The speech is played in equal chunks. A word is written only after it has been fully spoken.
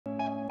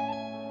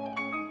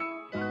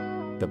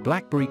The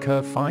BlackBerry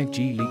Curve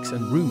 5G leaks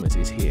and rumors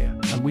is here,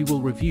 and we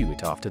will review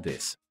it after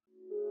this.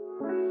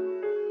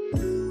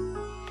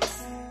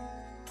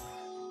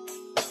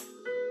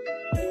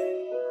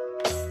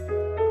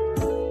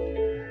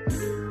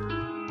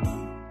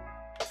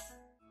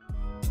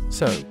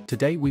 So,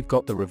 today we've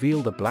got the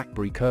reveal the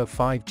BlackBerry Curve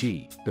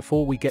 5G.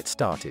 Before we get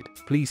started,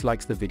 please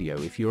like the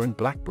video if you're an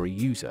BlackBerry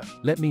user.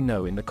 Let me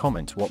know in the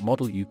comments what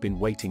model you've been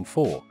waiting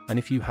for, and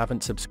if you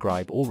haven't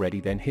subscribed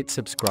already then hit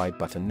subscribe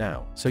button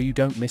now, so you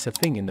don't miss a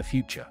thing in the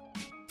future.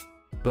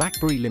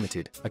 BlackBerry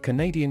Limited, a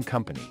Canadian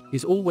company,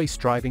 is always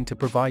striving to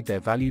provide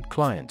their valued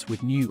clients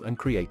with new and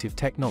creative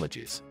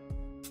technologies.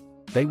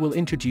 They will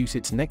introduce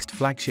its next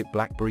flagship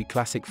BlackBerry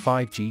Classic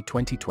 5G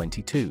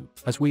 2022,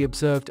 as we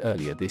observed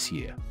earlier this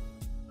year.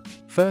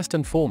 First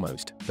and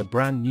foremost, the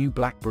brand new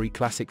BlackBerry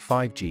Classic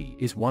 5G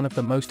is one of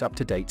the most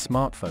up-to-date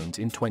smartphones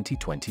in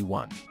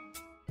 2021.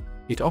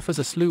 It offers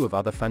a slew of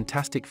other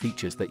fantastic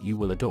features that you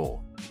will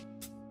adore.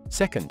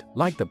 Second,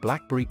 like the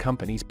BlackBerry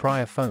Company's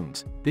prior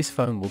phones, this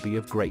phone will be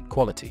of great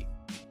quality.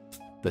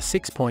 The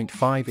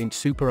 6.5-inch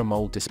Super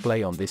AMOLED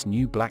display on this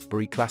new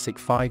BlackBerry Classic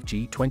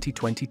 5G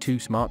 2022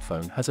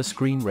 smartphone has a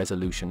screen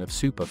resolution of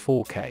Super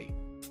 4K.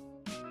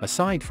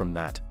 Aside from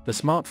that, the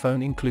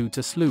smartphone includes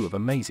a slew of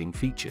amazing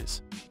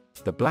features.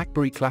 The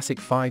BlackBerry Classic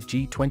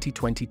 5G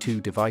 2022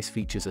 device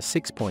features a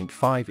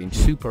 6.5-inch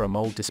Super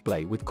AMOLED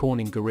display with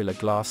Corning Gorilla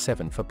Glass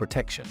 7 for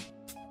protection.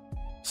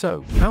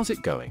 So, how's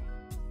it going?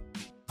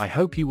 I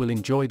hope you will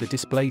enjoy the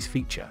display's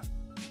feature.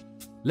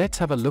 Let's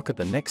have a look at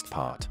the next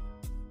part.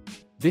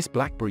 This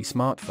BlackBerry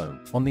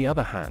smartphone, on the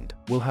other hand,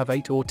 will have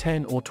 8 or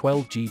 10 or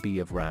 12 GB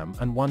of RAM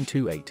and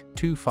 128,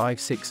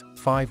 256,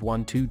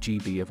 512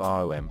 GB of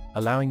ROM,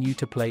 allowing you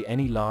to play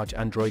any large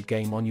Android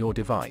game on your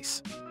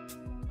device.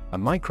 A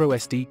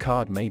microSD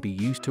card may be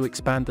used to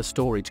expand the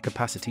storage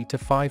capacity to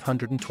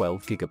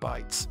 512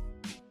 GB.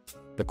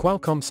 The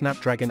Qualcomm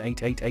Snapdragon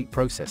 888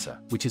 processor,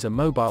 which is a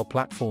mobile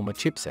platformer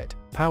chipset,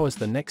 powers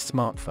the next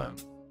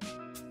smartphone.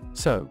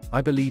 So,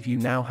 I believe you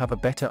now have a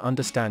better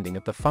understanding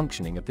of the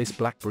functioning of this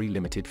BlackBerry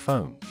Limited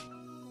phone.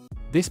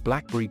 This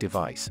BlackBerry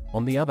device,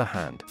 on the other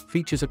hand,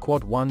 features a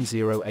quad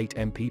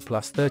 108MP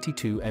plus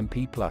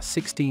 32MP plus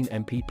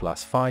 16MP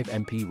plus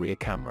 5MP rear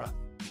camera.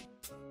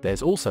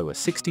 There's also a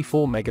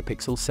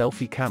 64-megapixel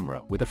selfie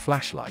camera with a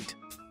flashlight.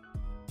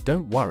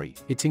 Don't worry,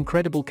 its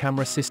incredible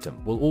camera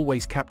system will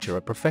always capture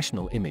a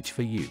professional image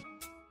for you.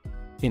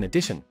 In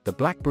addition, the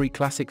BlackBerry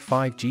Classic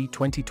 5G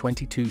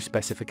 2022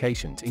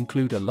 specifications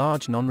include a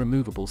large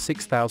non-removable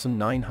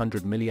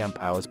 6900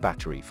 mAh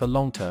battery for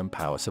long-term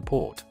power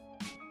support.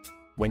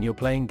 When you're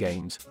playing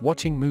games,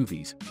 watching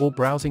movies, or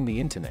browsing the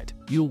internet,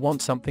 you'll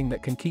want something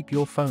that can keep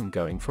your phone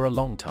going for a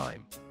long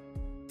time.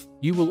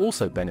 You will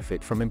also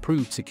benefit from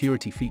improved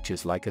security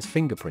features like a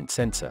fingerprint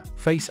sensor,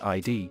 Face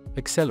ID,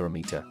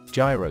 accelerometer,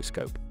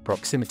 gyroscope,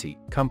 proximity,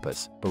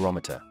 compass,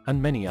 barometer, and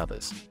many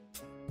others.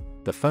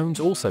 The phones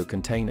also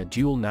contain a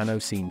dual nano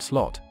SIM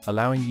slot,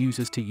 allowing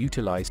users to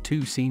utilize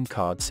 2 SIM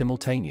cards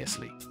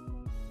simultaneously.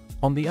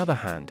 On the other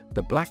hand,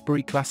 the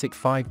BlackBerry Classic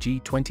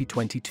 5G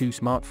 2022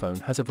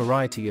 smartphone has a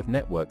variety of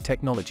network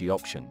technology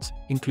options,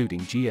 including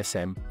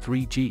GSM,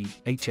 3G,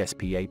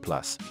 HSPA+,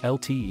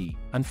 LTE,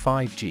 and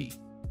 5G.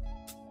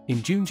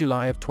 In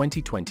June-July of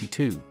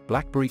 2022,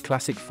 BlackBerry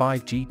Classic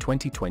 5G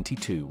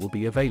 2022 will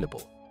be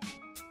available.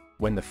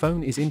 When the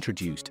phone is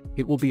introduced,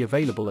 it will be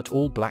available at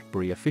all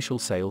BlackBerry official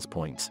sales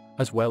points,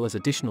 as well as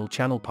additional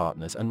channel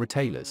partners and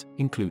retailers,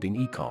 including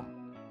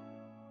e-com.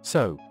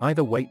 So,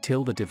 either wait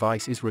till the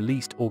device is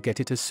released or get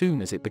it as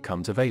soon as it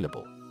becomes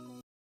available.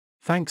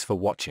 Thanks for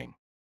watching.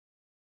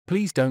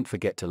 Please don't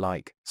forget to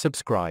like,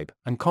 subscribe,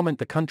 and comment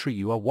the country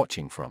you are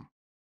watching from.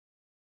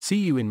 See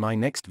you in my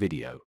next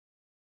video.